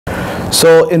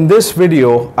So in this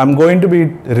video, I'm going to be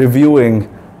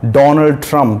reviewing Donald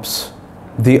Trump's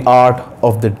The Art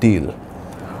of the Deal.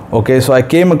 Okay, so I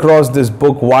came across this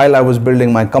book while I was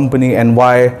building my company and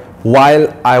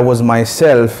while I was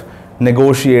myself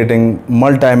negotiating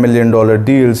multi-million-dollar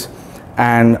deals,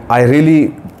 and I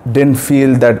really didn't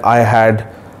feel that I had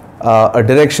a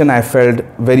direction. I felt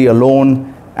very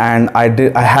alone, and I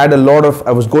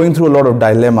was going through a lot of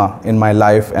dilemma in my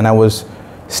life, and I was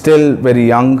still very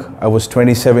young. I was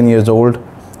 27 years old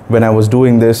when I was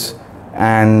doing this,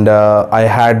 and I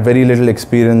had very little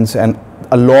experience, and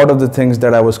a lot of the things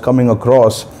that I was coming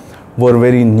across were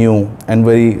very new and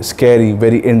very scary,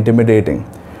 very intimidating.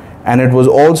 And it was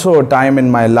also a time in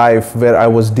my life where I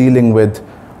was dealing with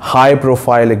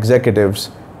high-profile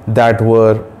executives that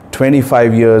were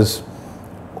 25 years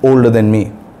older than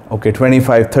me, okay,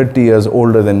 25, 30 years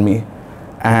older than me.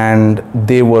 And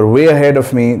they were way ahead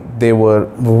of me. They were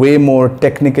way more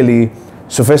technically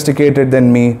sophisticated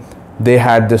than me. They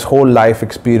had this whole life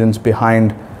experience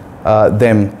behind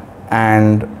them.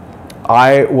 And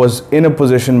I was in a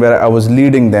position where I was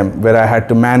leading them, where I had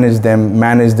to manage them,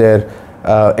 manage their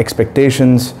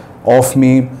expectations of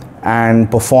me and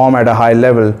perform at a high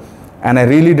level. And I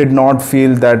really did not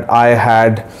feel that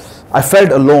I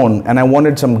felt alone, and I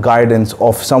wanted some guidance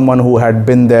of someone who had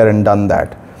been there and done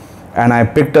that. And I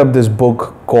picked up this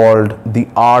book called The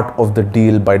Art of the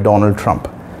Deal by Donald Trump.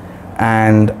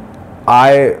 And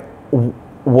I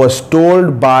was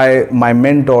told by my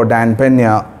mentor, Dan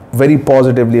Pena, very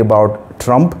positively about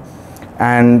Trump.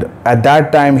 And at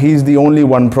that time, he's the only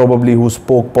one probably who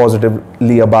spoke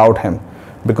positively about him,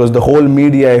 because the whole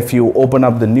media, if you open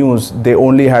up the news, they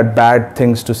only had bad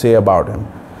things to say about him.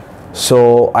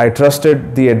 So I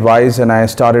trusted the advice and I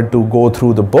started to go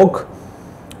through the book.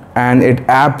 And it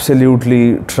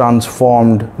absolutely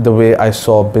transformed the way I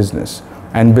saw business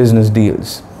and business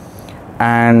deals.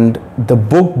 And the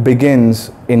book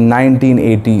begins in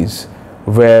 1980s,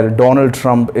 where Donald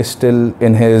Trump is still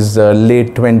in his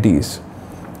late 20s,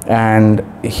 and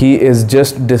he is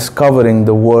just discovering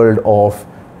the world of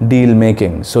deal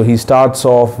making. So he starts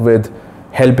off with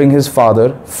helping his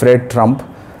father, Fred Trump.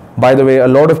 By the way, a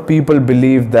lot of people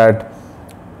believe that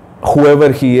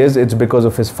whoever he is, it's because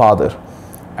of his father.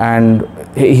 And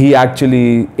he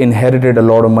actually inherited a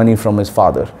lot of money from his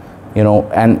father, you know,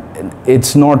 and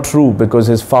it's not true, because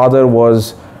his father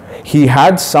he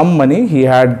had some money. He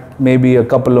had maybe a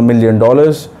couple of $1 million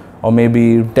or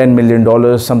maybe $10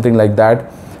 million, something like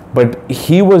that. But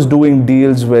he was doing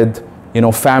deals with, you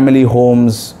know, family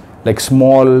homes, like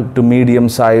small to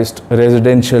medium-sized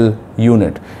residential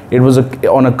unit. It was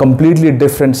on a completely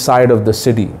different side of the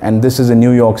city, and this is in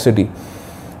New York City.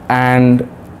 And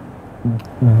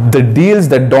the deals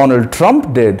that Donald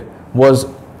Trump did was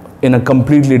in a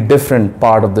completely different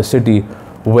part of the city,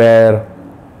 where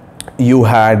you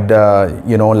had,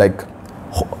 you know, like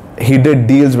he did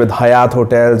deals with Hyatt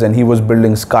hotels, and he was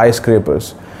building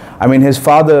skyscrapers. I mean, his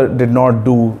father did not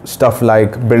do stuff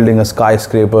like building a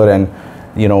skyscraper and,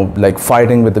 you know, like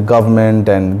fighting with the government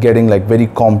and getting like very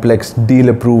complex deal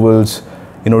approvals,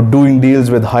 you know, doing deals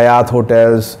with Hyatt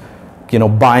hotels, you know,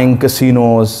 buying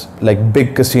casinos, like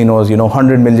big casinos, you know,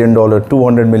 $100 million,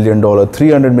 $200 million,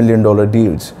 $300 million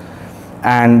deals.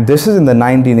 And this is in the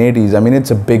 1980s. I mean,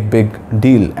 it's a big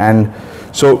deal. And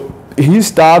so he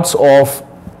starts off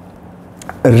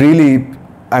really,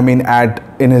 I mean,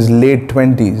 in his late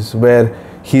 20s, where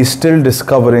he's still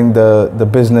discovering the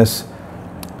business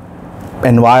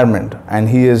environment, and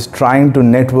he is trying to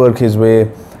network his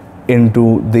way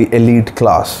into the elite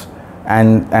class.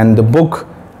 And the book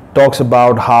talks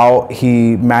about how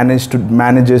he manages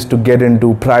to get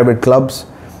into private clubs,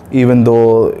 even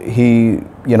though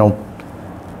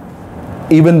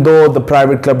even though the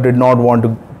private club did not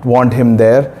want him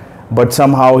there, but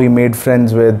somehow he made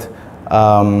friends with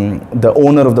the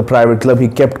owner of the private club. He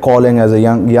kept calling as a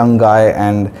young guy,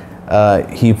 and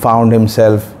he found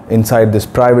himself inside this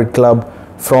private club.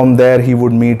 From there, he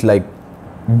would meet like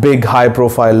big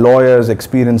high-profile lawyers,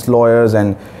 experienced lawyers,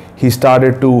 and he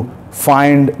started to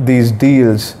find these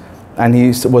deals, and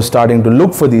he was starting to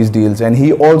look for these deals. And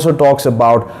he also talks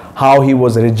about how he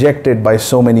was rejected by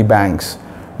so many banks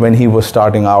when he was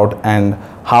starting out, and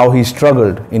how he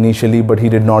struggled initially, but he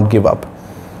did not give up.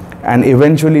 And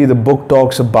eventually the book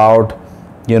talks about,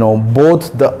 you know,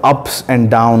 both the ups and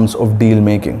downs of deal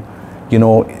making. You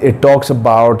know, it talks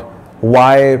about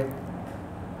why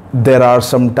there are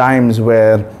some times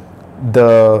where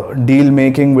the deal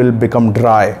making will become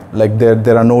dry, like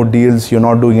there are no deals, you're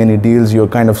not doing any deals, you're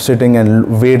kind of sitting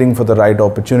and waiting for the right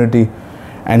opportunity.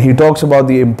 And he talks about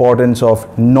the importance of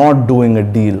not doing a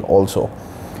deal also.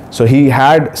 So he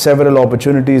had several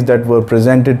opportunities that were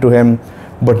presented to him,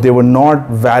 but they were not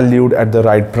valued at the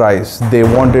right price. They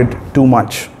wanted too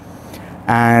much.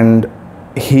 And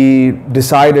he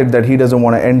decided that he doesn't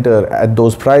want to enter at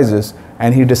those prices,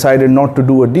 and he decided not to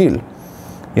do a deal.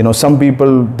 You know, some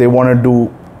people, they want to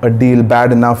do a deal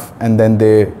bad enough and then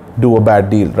they do a bad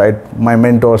deal, right? My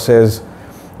mentor says,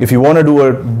 if you want to do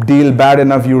a deal bad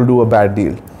enough, you'll do a bad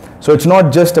deal. So it's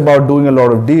not just about doing a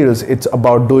lot of deals, it's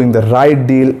about doing the right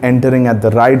deal, entering at the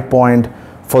right point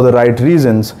for the right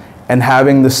reasons, and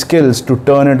having the skills to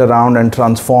turn it around and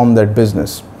transform that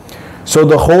business. So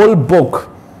the whole book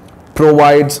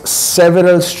provides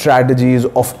several strategies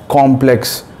of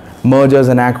complex mergers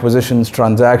and acquisitions,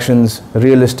 transactions,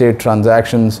 real estate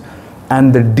transactions,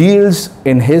 and the deals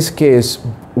in his case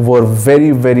were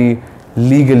very, very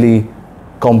legally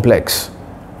complex.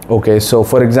 Okay, so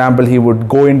for example, he would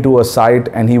go into a site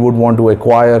and he would want to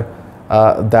acquire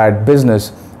that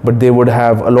business, but they would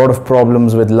have a lot of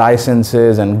problems with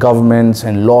licenses and governments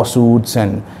and lawsuits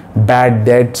and bad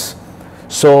debts.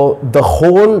 So the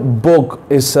whole book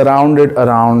is surrounded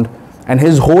around, and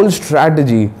his whole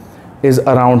strategy is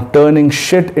around turning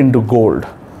shit into gold.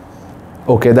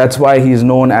 Okay, that's why he's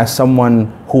known as someone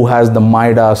who has the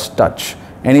Midas touch.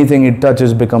 Anything he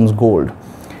touches becomes gold.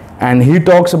 And he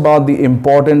talks about the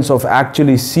importance of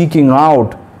actually seeking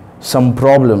out some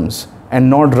problems and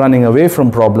not running away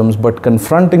from problems, but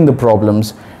confronting the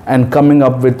problems and coming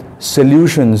up with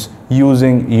solutions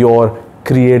using your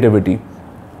creativity.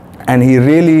 And he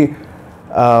really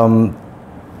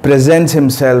presents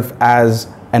himself as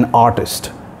an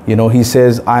artist. You know, he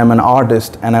says, I am an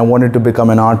artist and I wanted to become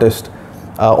an artist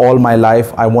all my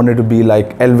life. I wanted to be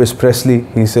like Elvis Presley,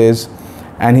 he says.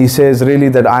 And he says really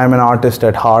that I am an artist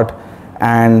at heart,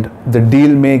 and the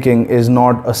deal making is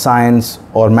not a science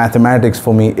or mathematics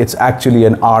for me, it's actually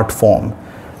an art form.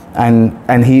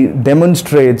 And he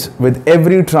demonstrates with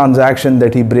every transaction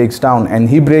that he breaks down, and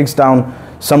he breaks down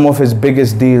some of his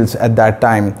biggest deals at that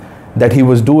time that he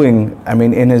was doing, I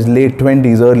mean, in his late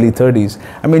 20s, early 30s.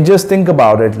 I mean, just think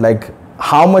about it, like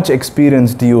how much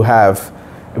experience do you have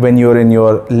when you're in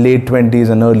your late 20s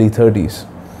and early 30s?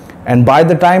 And by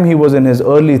the time he was in his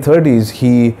early 30s,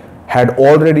 he had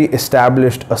already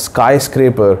established a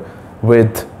skyscraper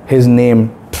with his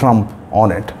name Trump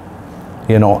on it,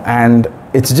 you know, and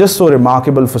it's just so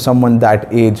remarkable for someone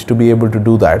that age to be able to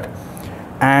do that.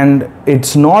 And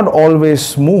it's not always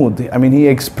smooth. I mean, he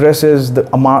expresses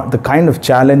the kind of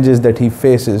challenges that he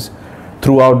faces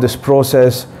throughout this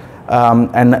process,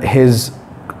 and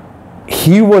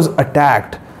he was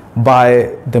attacked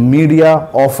by the media.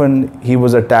 Often he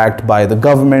was attacked by the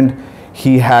government.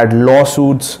 He had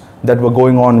lawsuits that were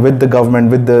going on with the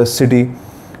government, with the city,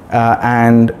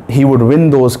 and he would win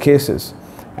those cases.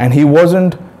 And he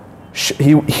wouldn't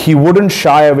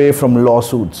shy away from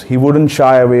lawsuits. He wouldn't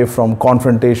shy away from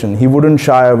confrontation. He wouldn't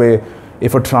shy away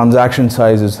if a transaction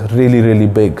size is really, really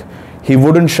big. He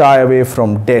wouldn't shy away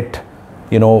from debt,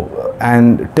 you know.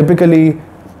 And typically,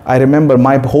 I remember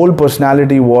my whole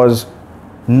personality was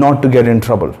not to get in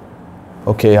trouble.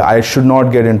 Okay, I should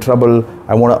not get in trouble.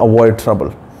 I want to avoid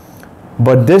trouble.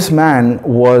 But this man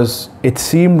was, it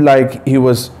seemed like he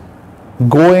was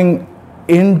going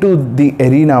into the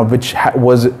arena which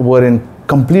were in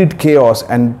complete chaos,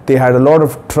 and they had a lot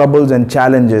of troubles and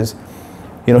challenges.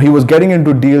 You know, he was getting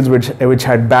into deals which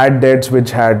had bad debts,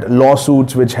 which had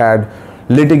lawsuits, which had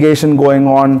litigation going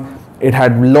on. It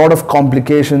had a lot of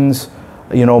complications,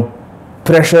 you know,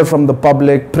 pressure from the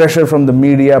public, pressure from the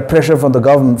media, pressure from the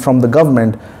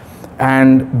government.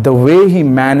 And the way he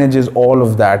manages all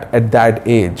of that at that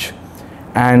age,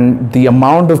 and the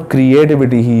amount of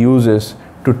creativity he uses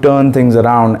to turn things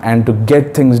around and to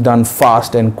get things done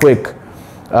fast and quick,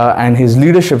 and his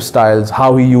leadership styles,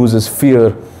 how he uses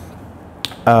fear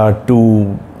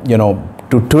to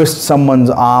twist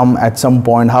someone's arm at some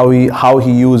point, how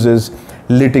he uses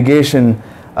litigation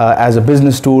as a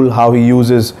business tool, how he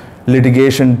uses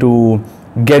litigation to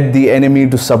get the enemy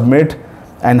to submit,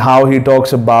 and how he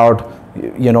talks about,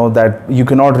 you know, that you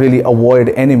cannot really avoid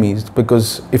enemies,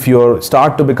 because if you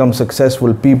start to become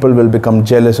successful, people will become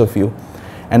jealous of you.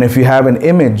 And if you have an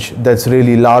image that's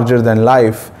really larger than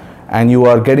life and you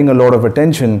are getting a lot of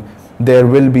attention, there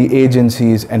will be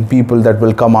agencies and people that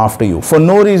will come after you for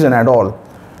no reason at all.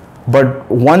 But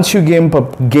once you gain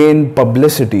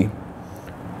publicity,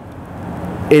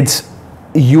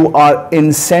 you are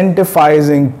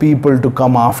incentivizing people to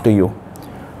come after you,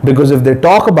 because if they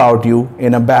talk about you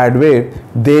in a bad way,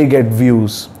 they get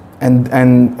views and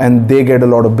they get a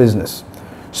lot of business.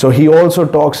 So he also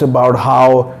talks about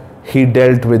how he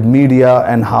dealt with media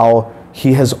and how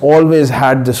he has always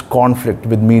had this conflict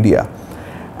with media.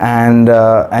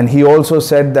 And he also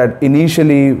said that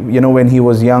initially, when he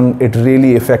was young, it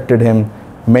really affected him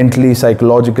mentally,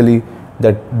 psychologically,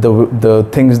 that the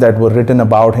things that were written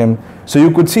about him. So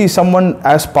you could see someone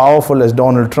as powerful as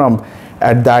Donald Trump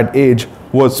at that age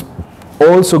was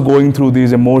also going through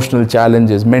these emotional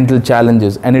challenges, mental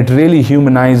challenges, and it really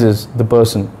humanizes the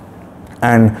person.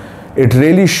 And it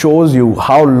really shows you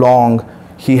how long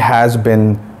he has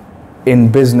been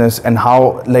in business, and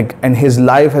and his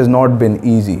life has not been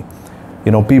easy.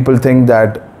 People think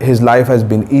that his life has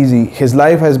been easy. His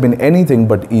life has been anything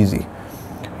but easy.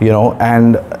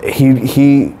 And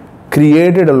he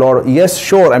created a lot of, yes,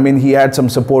 sure, I mean, he had some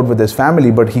support with his family,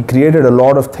 but he created a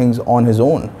lot of things on his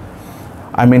own.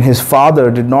 I mean, his father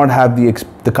did not have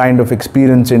the kind of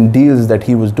experience in deals that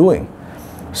he was doing.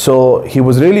 So he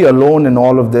was really alone in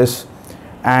all of this.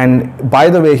 And by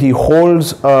the way, he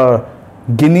holds a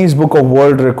Guinness Book of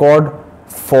World Record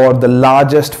for the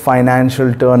largest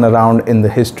financial turnaround in the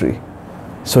history.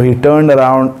 So he turned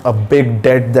around a big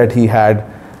debt that he had,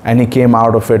 and he came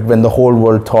out of it when the whole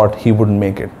world thought he wouldn't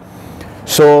make it.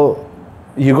 So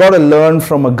you got to learn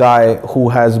from a guy who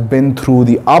has been through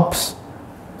the ups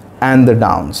and the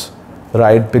downs,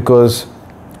 right? Because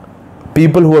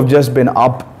people who have just been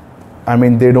up, I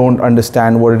mean, they don't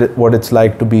understand what it's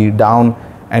like to be down,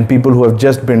 and people who have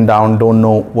just been down don't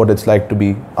know what it's like to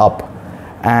be up.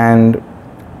 And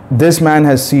this man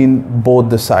has seen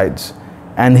both the sides,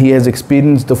 and he has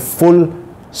experienced the full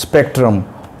spectrum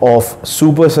of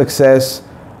super success,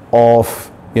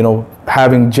 of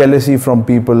having jealousy from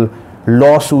people,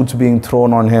 lawsuits being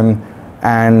thrown on him,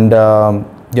 and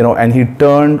and he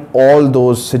turned all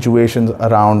those situations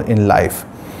around in life.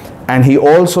 And he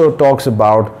also talks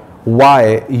about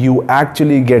why you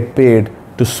actually get paid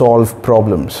to solve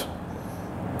problems.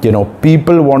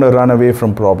 People want to run away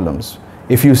from problems.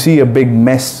 If you see a big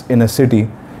mess in a city,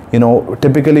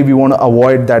 typically we want to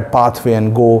avoid that pathway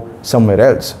and go somewhere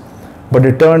else. But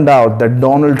it turned out that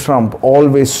Donald Trump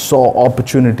always saw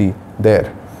opportunity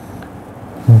there.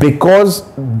 Because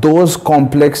those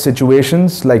complex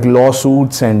situations like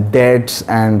lawsuits and debts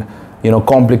and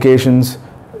complications,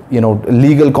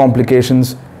 legal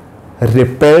complications,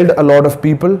 repelled a lot of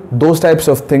people. Those types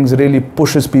of things really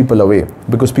pushes people away,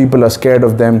 because people are scared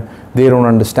of them, they don't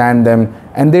understand them,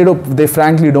 and they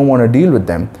frankly don't want to deal with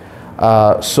them.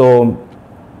 So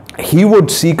he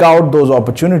would seek out those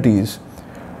opportunities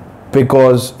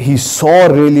because he saw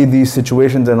really these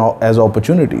situations as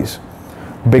opportunities,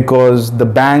 because the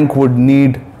bank would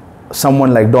need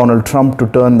someone like Donald Trump to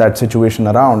turn that situation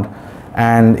around,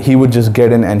 and he would just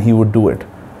get in and he would do it.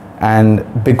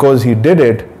 And because he did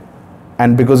it,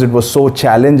 and because it was so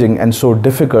challenging and so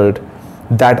difficult,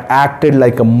 that acted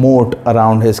like a moat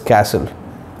around his castle.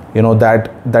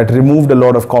 That removed a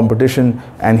lot of competition,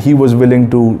 and he was willing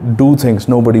to do things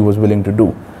nobody was willing to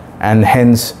do. And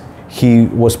hence, he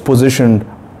was positioned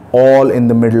all in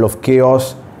the middle of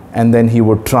chaos, and then he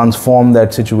would transform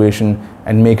that situation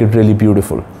and make it really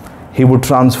beautiful. He would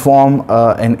transform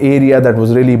an area that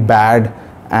was really bad,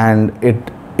 and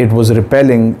it was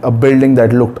repelling, a building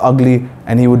that looked ugly,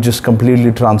 and he would just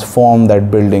completely transform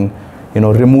that building,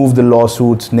 remove the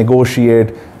lawsuits,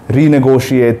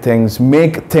 renegotiate things,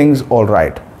 make things all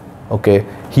right. Okay,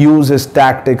 he used his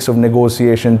tactics of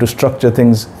negotiation to structure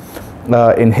things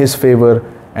in his favor,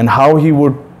 and how he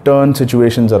would turn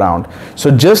situations around.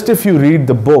 So just if you read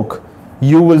the book,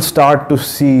 you will start to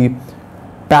see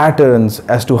patterns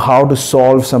as to how to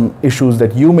solve some issues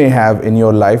that you may have in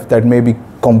your life that may be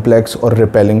complex or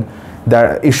repelling,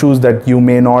 that issues that you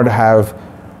may not have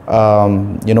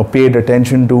paid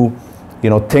attention to,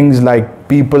 things like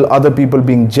other people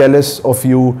being jealous of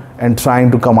you and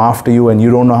trying to come after you, and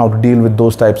you don't know how to deal with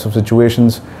those types of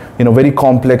situations, very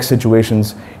complex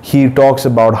situations. He talks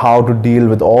about how to deal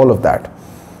with all of that,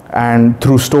 and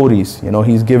through stories.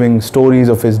 He's giving stories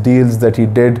of his deals that he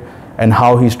did and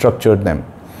how he structured them.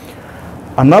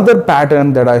 Another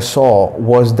pattern that I saw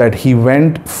was that he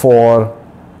went for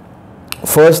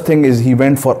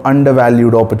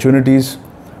undervalued opportunities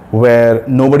where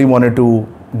nobody wanted to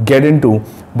get into,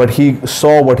 but he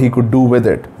saw what he could do with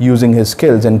it using his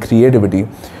skills and creativity.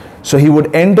 So he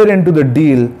would enter into the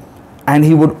deal, and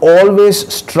he would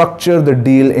always structure the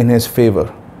deal in his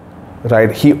favor,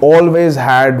 right? He always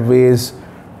had ways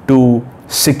to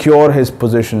secure his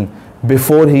position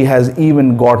before he has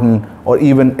even gotten or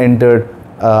even entered,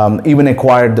 even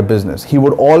acquired the business. He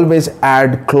would always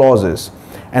add clauses,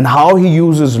 and how he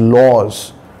uses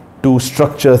laws to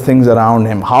structure things around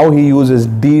him, how he uses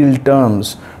deal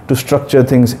terms to structure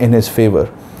things in his favor.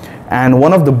 And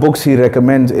one of the books he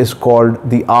recommends is called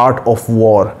The Art of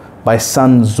War by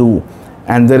Sun Tzu.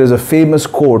 And there is a famous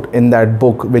quote in that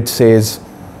book which says,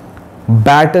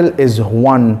 battle is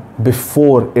won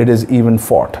before it is even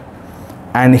fought.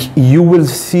 And you will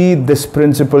see this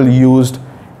principle used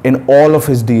in all of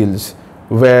his deals,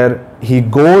 where he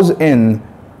goes in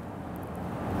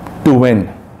to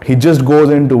win. He just goes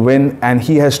in to win, and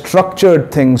he has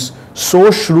structured things so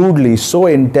shrewdly, so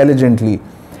intelligently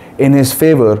in his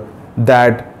favor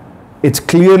that it's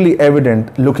clearly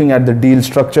evident looking at the deal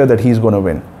structure that he's going to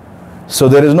win. So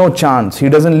there is no chance. He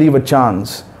doesn't leave a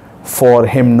chance for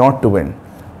him not to win,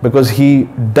 because he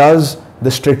does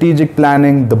the strategic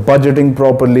planning, the budgeting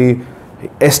properly,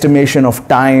 estimation of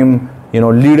time,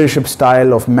 leadership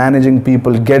style of managing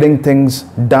people, getting things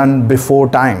done before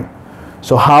time.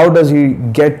 So how does he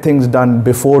get things done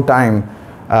before time?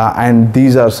 And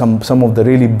these are some of the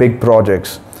really big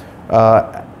projects.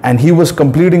 And he was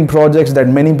completing projects that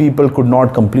many people could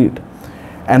not complete.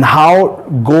 And how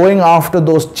going after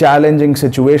those challenging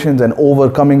situations and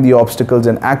overcoming the obstacles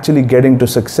and actually getting to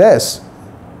success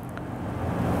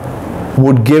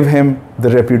would give him the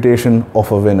reputation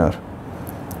of a winner.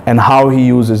 And how he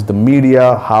uses the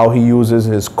media, how he uses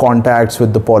his contacts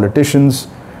with the politicians,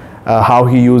 how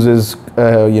he uses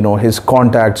his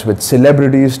contacts with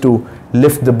celebrities to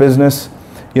lift the business.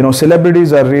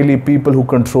 Celebrities are really people who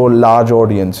control large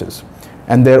audiences,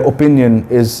 and their opinion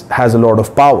has a lot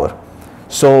of power.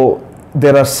 So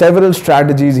there are several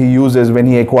strategies he uses when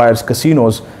he acquires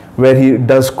casinos, where he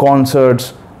does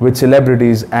concerts with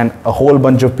celebrities and a whole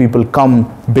bunch of people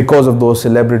come because of those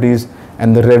celebrities,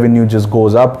 and the revenue just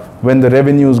goes up. When the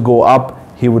revenues go up,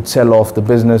 he would sell off the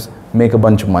business, make a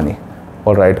bunch of money,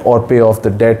 all right, or pay off the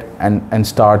debt and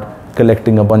start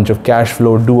collecting a bunch of cash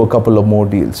flow, do a couple of more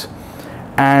deals.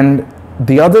 And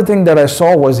the other thing that I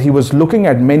saw was he was looking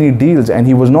at many deals, and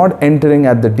he was not entering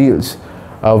at the deals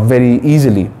very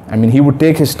easily. I mean, he would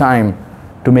take his time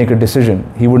to make a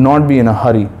decision. He would not be in a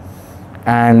hurry.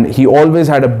 And he always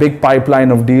had a big pipeline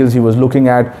of deals he was looking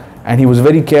at, and he was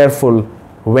very careful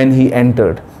when he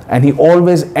entered. And he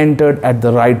always entered at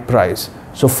the right price.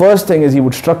 So first thing is he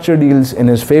would structure deals in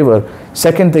his favor.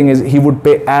 Second thing is he would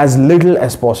pay as little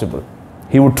as possible.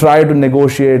 He would try to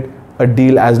negotiate a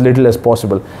deal as little as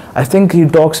possible. I think he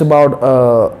talks about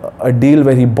a deal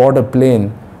where he bought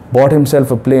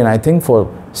himself a plane, I think for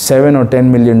 $7 or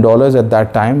 $10 million at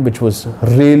that time, which was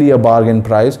really a bargain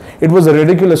price. It was a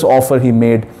ridiculous offer he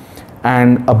made,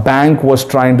 and a bank was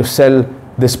trying to sell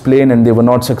this plane and they were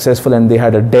not successful, and they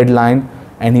had a deadline,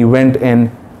 and he went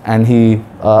in and he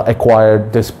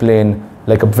acquired this plane,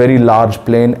 like a very large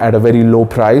plane at a very low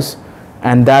price.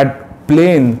 And that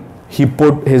plane, he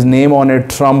put his name on it,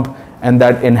 Trump, and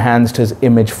that enhanced his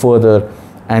image further,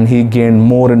 and he gained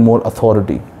more and more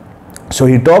authority. So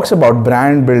he talks about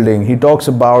brand building. He talks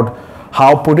about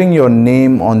how putting your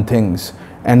name on things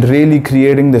and really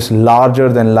creating this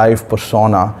larger than life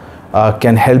persona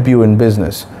can help you in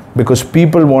business, because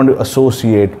people want to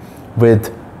associate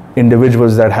with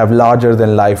individuals that have larger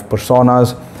than life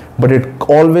personas, but it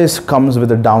always comes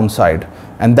with a downside.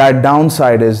 And that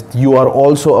downside is you are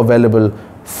also available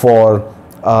for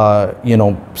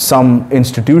some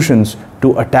institutions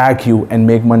to attack you and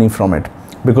make money from it,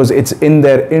 because it's in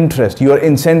their interest. You are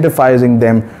incentivizing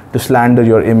them to slander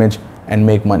your image and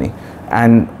make money.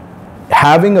 And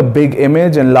having a big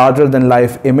image and larger than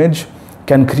life image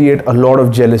can create a lot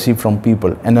of jealousy from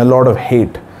people and a lot of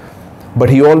hate. But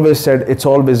he always said it's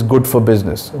always good for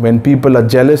business. When people are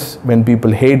jealous, when people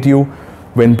hate you,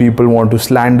 when people want to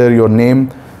slander your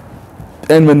name,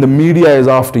 and when the media is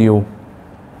after you,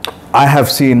 I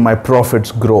have seen my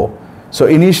profits grow. So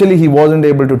initially he wasn't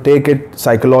able to take it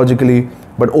psychologically,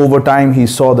 but over time he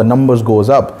saw the numbers goes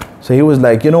up. So he was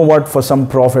like, you know what, for some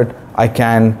profit, I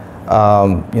can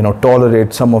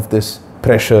tolerate some of this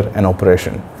pressure and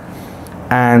oppression.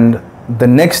 And the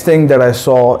next thing that I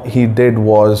saw he did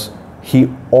was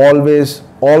he almost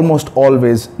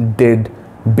always did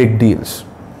big deals.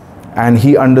 And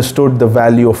he understood the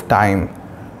value of time,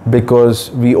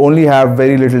 because we only have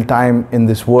very little time in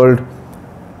this world.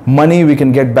 Money we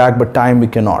can get back, but time we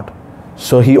cannot.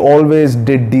 So he always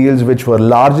did deals which were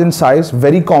large in size,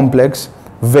 very complex,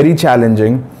 very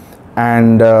challenging,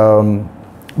 and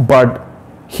but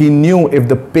he knew if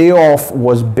the payoff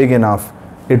was big enough,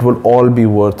 it will all be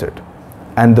worth it.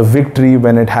 And the victory,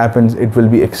 when it happens, it will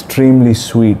be extremely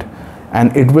sweet,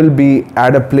 and it will be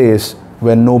at a place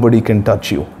where nobody can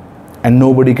touch you and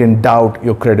nobody can doubt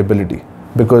your credibility,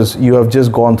 because you have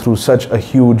just gone through such a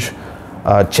huge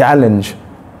challenge,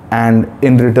 and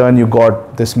in return you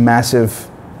got this massive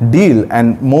deal.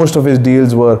 And most of his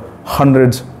deals were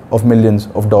hundreds of millions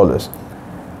of dollars.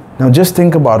 Now just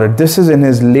think about it. This is in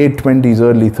his late 20s,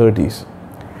 early 30s.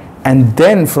 And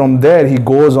then from there, he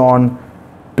goes on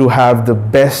to have the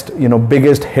best,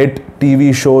 biggest hit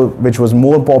TV show, which was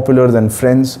more popular than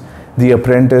Friends, The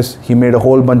Apprentice. He made a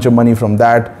whole bunch of money from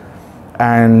that.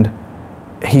 And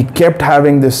he kept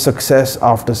having this success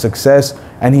after success,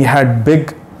 and he had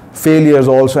big failures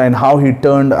also, and how he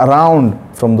turned around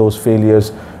from those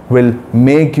failures will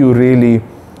make you really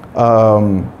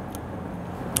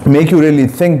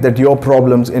think that your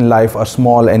problems in life are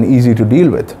small and easy to deal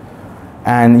with.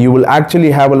 And you will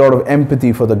actually have a lot of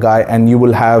empathy for the guy, and you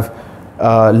will have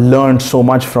learned so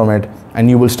much from it, and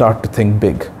you will start to think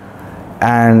big.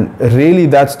 And really,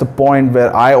 that's the point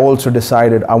where I also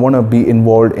decided I want to be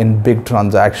involved in big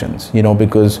transactions,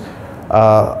 because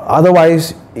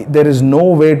otherwise there is no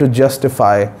way to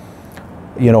justify,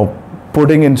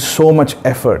 putting in so much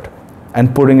effort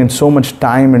and putting in so much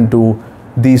time into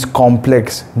these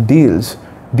complex deals.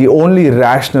 The only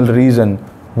rational reason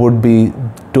would be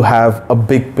to have a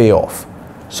big payoff.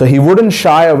 So he wouldn't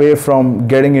shy away from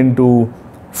getting into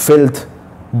filth,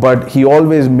 but he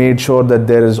always made sure that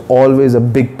there is always a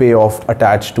big payoff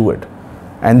attached to it.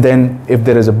 And then if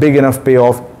there is a big enough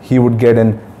payoff, he would get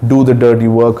in, do the dirty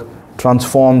work,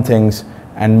 transform things,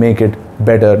 and make it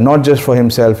better, not just for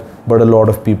himself, but a lot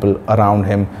of people around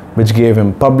him, which gave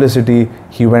him publicity.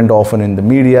 He went often in the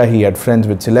media. He had friends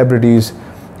with celebrities.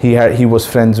 He was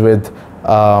friends with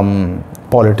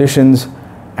politicians,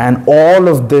 and all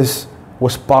of this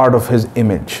was part of his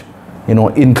image,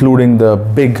 including the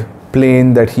big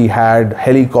plane that he had,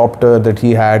 helicopter that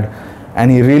he had,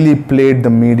 and he really played the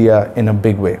media in a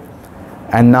big way.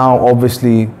 And now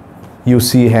obviously you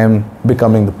see him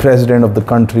becoming the president of the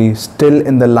country, still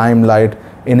in the limelight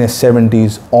in his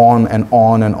 70s, on and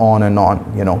on and on and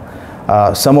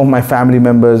on. Some of my family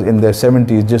members in their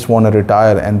 70s just want to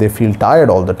retire, and they feel tired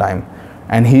all the time.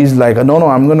 And he's like, no,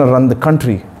 I'm going to run the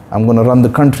country. I'm going to run the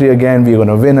country again. We're going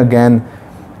to win again.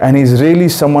 And he's really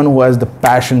someone who has the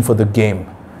passion for the game,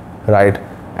 right?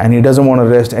 And he doesn't want to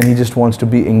rest, and he just wants to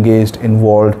be engaged,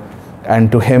 involved. And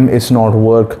to him, it's not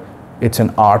work, it's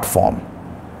an art form,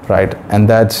 right? And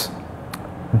that's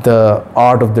the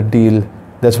art of the deal.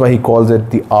 That's why he calls it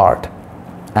the art,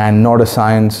 and not a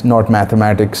science, not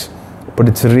mathematics, but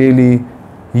it's really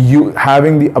you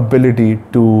having the ability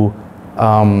to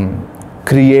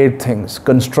create things,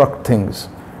 construct things.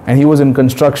 And he was in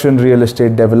construction, real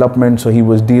estate development, so he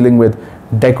was dealing with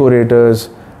decorators,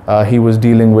 he was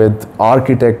dealing with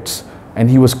architects, and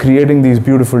he was creating these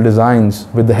beautiful designs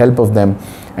with the help of them.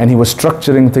 And he was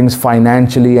structuring things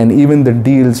financially, and even the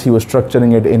deals, he was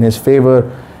structuring it in his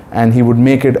favor, and he would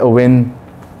make it a win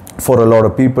for a lot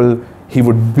of people. He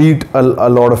would beat a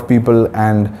lot of people,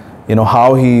 and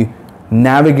how he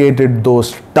navigated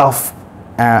those tough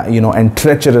and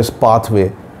treacherous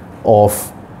pathway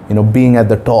of being at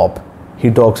the top. He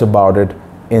talks about it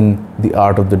in The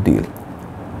Art of the Deal.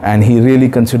 And he really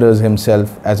considers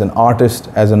himself as an artist,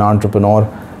 as an entrepreneur,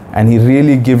 and he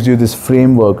really gives you this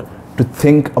framework to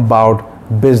think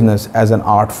about business as an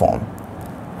art form.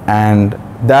 And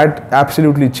that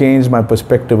absolutely changed my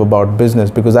perspective about business,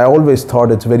 because I always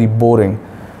thought it's very boring.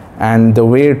 And the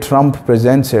way Trump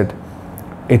presents it,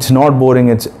 it's not boring.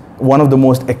 It's one of the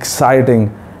most exciting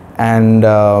and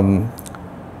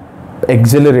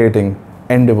exhilarating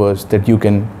endeavors that you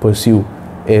can pursue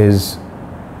is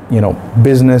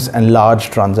business and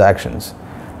large transactions.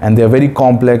 And they're very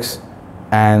complex,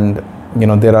 and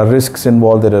there are risks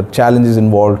involved, there are challenges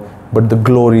involved, but the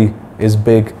glory is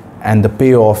big and the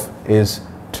payoff is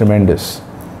tremendous.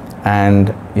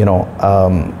 And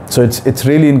so it's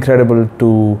really incredible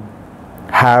to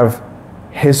have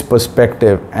his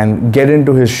perspective and get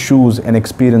into his shoes and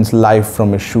experience life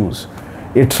from his shoes.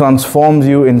 It transforms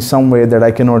you in some way that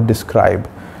I cannot describe.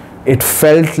 It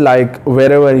felt like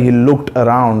wherever he looked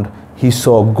around, he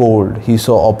saw gold, he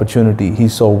saw opportunity, he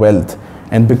saw wealth.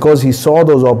 And because he saw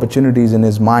those opportunities in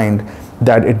his mind,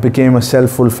 that it became a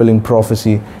self-fulfilling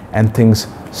prophecy, and things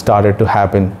started to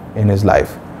happen in his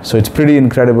life. So it's pretty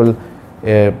incredible.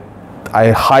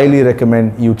 I highly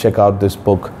recommend you check out this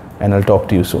book, and I'll talk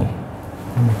to you soon.